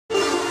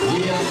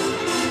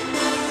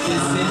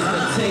This is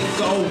the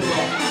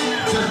takeover.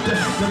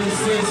 This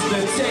is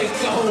the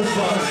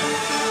takeover.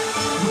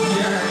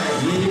 Yeah.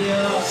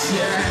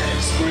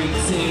 Street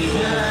team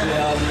in the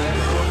building.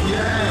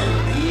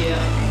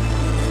 Yeah.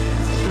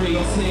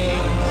 Street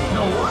team.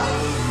 No what?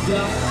 The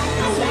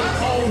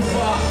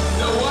takeover.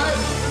 The what?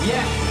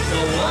 Yeah. The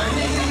what?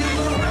 Nigga, you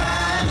can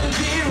ride and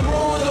get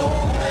rolled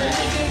over.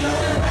 Nigga, you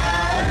can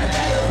ride and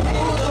get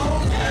rolled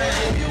over.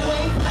 If you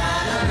ain't fly,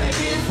 nigga,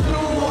 get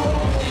flew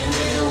over.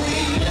 Nigga, we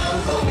young,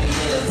 but we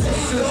here to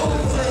take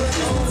over.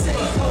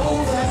 Take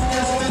over.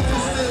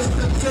 This is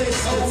the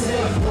takeover.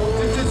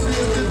 This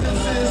is the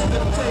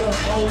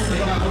takeover.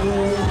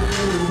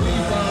 We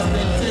about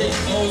to take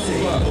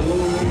over.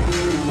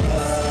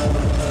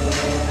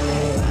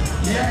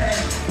 Yeah,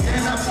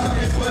 and I'm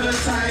coming for the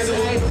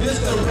title. This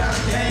the rap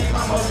game,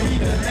 I'ma be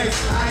the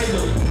next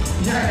idol.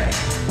 Yeah,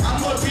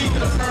 I'ma be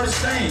the first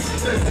thing.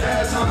 The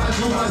last time I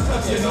do my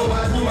stuff, you know I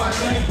do my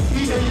thing.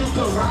 Either you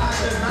can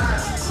ride or not.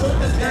 Put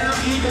the damn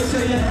eagle to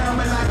your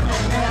helmet like no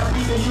nap.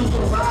 Either you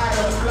can ride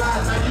or fly,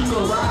 now you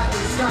can ride the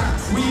sky.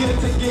 We here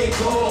to get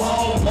go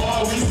home,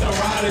 boy. We some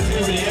riders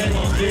here, we ain't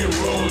gon' get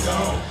rolled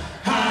on.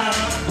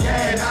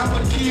 Yeah, and I'ma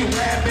keep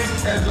rapping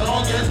as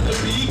long as the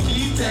beat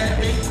keep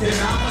tapping. And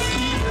I'ma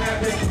keep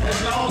rapping as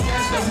long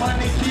as the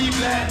money keep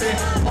lapping.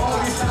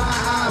 Always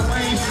high, we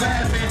ain't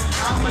slapping.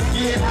 I'ma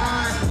get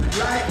high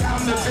like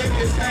I'm the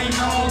biggest thing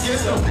known. Get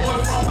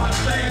support from my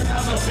fans,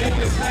 I'm the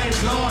biggest thing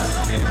blowing.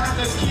 And I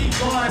can keep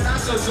going, I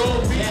can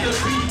go beat the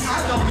beat. I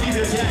don't need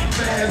to get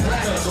fast, I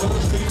can go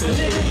beat the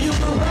beat. Nigga, you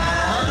can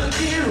ride and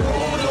get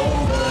rolled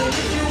over.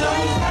 If you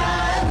don't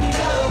ride, we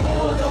gotta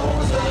hold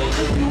over.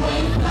 If you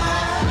ain't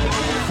fly,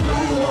 nigga,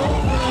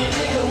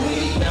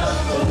 we up,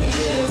 but we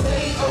here to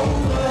take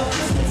over.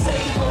 It's the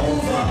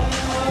takeover.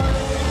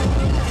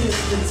 It's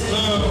the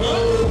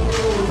takeover.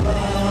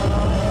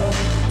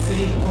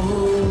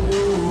 Takeover.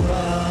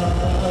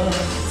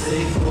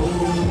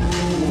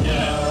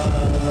 Yeah.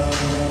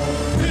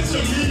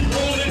 Picture me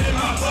rolling in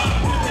my pocket,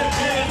 put that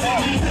hands in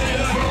these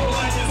heads. I roll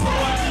like this, so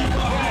I keep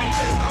my hand.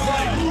 I'm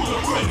like, who's a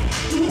quick?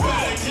 You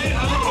better get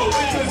out of the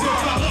way, cause if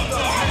I love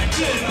the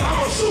action,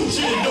 I'ma shoot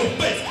you in your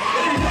face.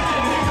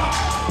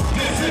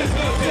 This is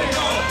the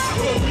takeoff,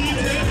 but we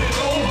take it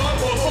over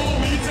before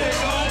we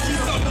take off. We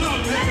some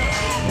little nigga,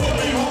 but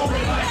we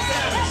moving like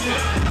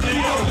savages. They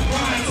on the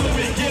grind till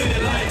we get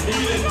it like we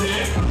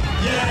did.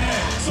 Yeah,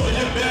 so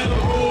you better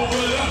roll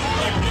with us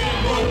like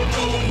getting rolled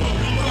over.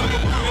 We fucking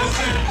do this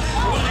thing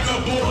like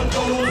a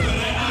bulldozer.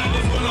 And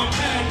honest when I'm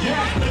packing.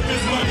 If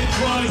it's money,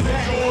 drugs,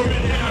 and jewelry,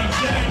 then I'm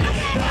jacking.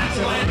 Not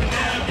like an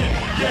napkin.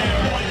 Yeah,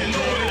 boy, you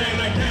know it ain't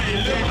a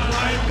game. Live my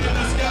life in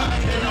the sky,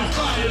 and I'm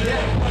fire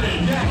that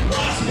way.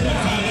 Watch me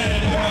as I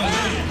land in my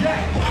lane.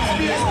 Watch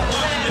me as I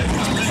land in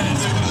my lane.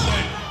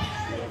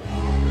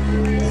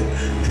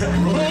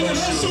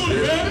 Let's shoot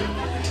it, man.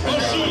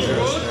 Let's shoot it,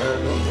 bro.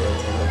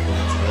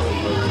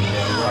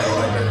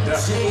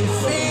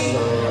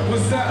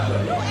 What's up?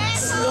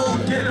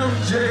 Get him,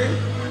 Jay.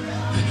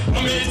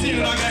 I'm 18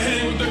 and I got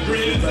hit with the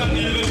greatest. I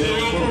need a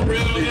deal for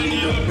real. I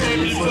need a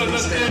baby for the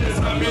standards.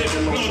 I made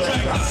no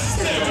track.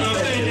 Say when I'm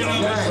thinking,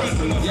 I'm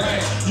trusting the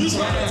fact. You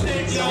trying to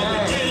take me off the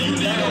game, you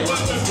need a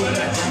weapon for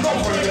that. No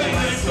friend,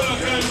 they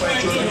fuck and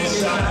fight till you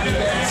shot in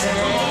the ass.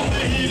 I'm on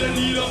the heat, I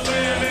need a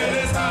fan, man,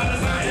 as hot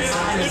as I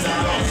am. If you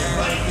don't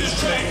like this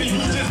track, then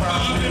you just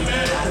pop it,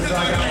 man. Cause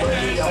I got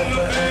cash in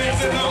the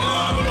bags and I'm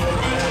on the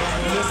way.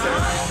 Listen,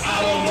 I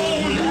don't know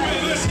who you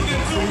been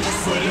listening to,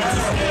 but if you're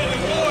scared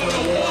of more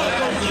than water,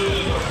 don't get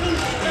it.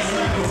 That's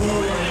like a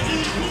hood, and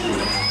eat food.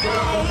 But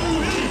I'm a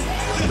food eat.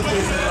 Just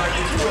place it like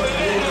it's good,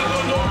 and I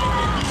don't know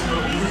what you do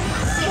with me.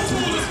 The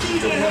tool is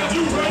speed and have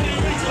you ready.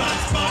 We got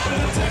spot in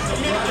the text of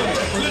me.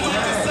 Live on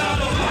the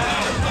side of the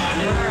high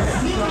pocket.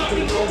 You got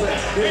me go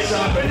back. They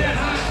shopping that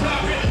high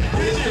pocket.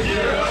 Bitch, you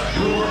get up.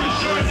 You want to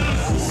short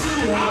the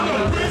I'm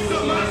the prince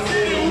of my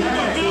city. Who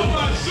can build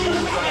my shoes?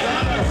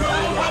 I'm the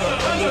girl. I'm the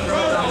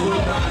underground. I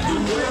will not do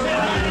it.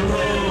 And I can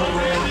play my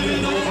man.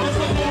 You know what's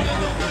going on in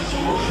the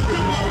official.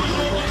 You know what's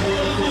going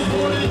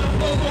on in the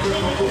you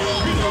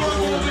know what's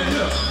going on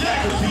here.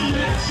 Yeah, cause we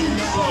ain't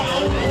shooting. So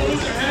don't hold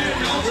your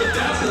hand out. But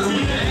that's what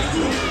we ain't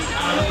doing.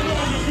 I don't know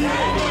if you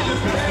ain't going to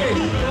pay.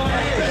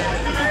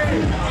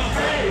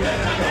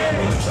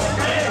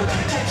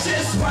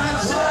 Just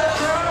watch out.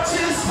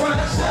 Just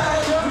watch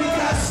out. We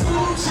got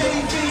school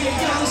JV and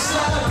young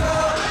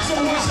slugga. So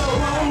what's your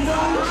wrong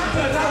number?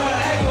 Cause I'm an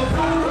act a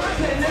fool.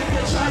 That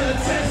nigga try to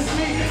test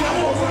me, I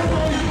won't run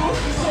on you.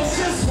 So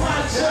just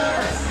watch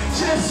her.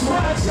 Just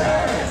watch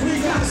her. We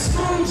got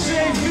school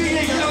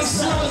JV and young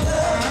slugga.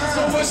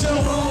 So what's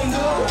your wrong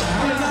number?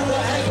 Another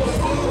act a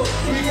fool.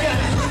 We got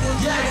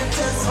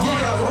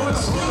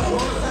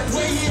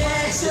when you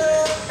ask you,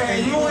 and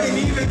you ain't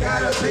even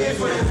gotta pay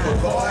for it,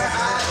 but boy,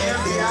 I am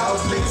the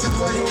outfit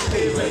for your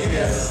favorite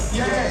here.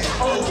 Yeah,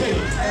 okay,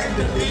 and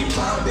the beat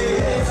out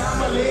there,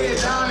 I'ma lay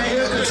it down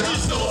here cause you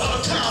so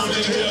uptown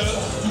in here.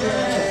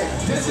 Yeah,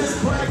 this is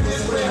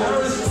practice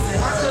rehearsal.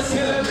 I could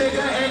kill a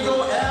nigga and go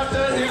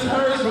after his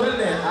hearse. Well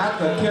then, I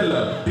could kill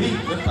a beat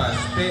if I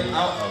spit straight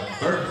out of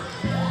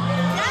Burke.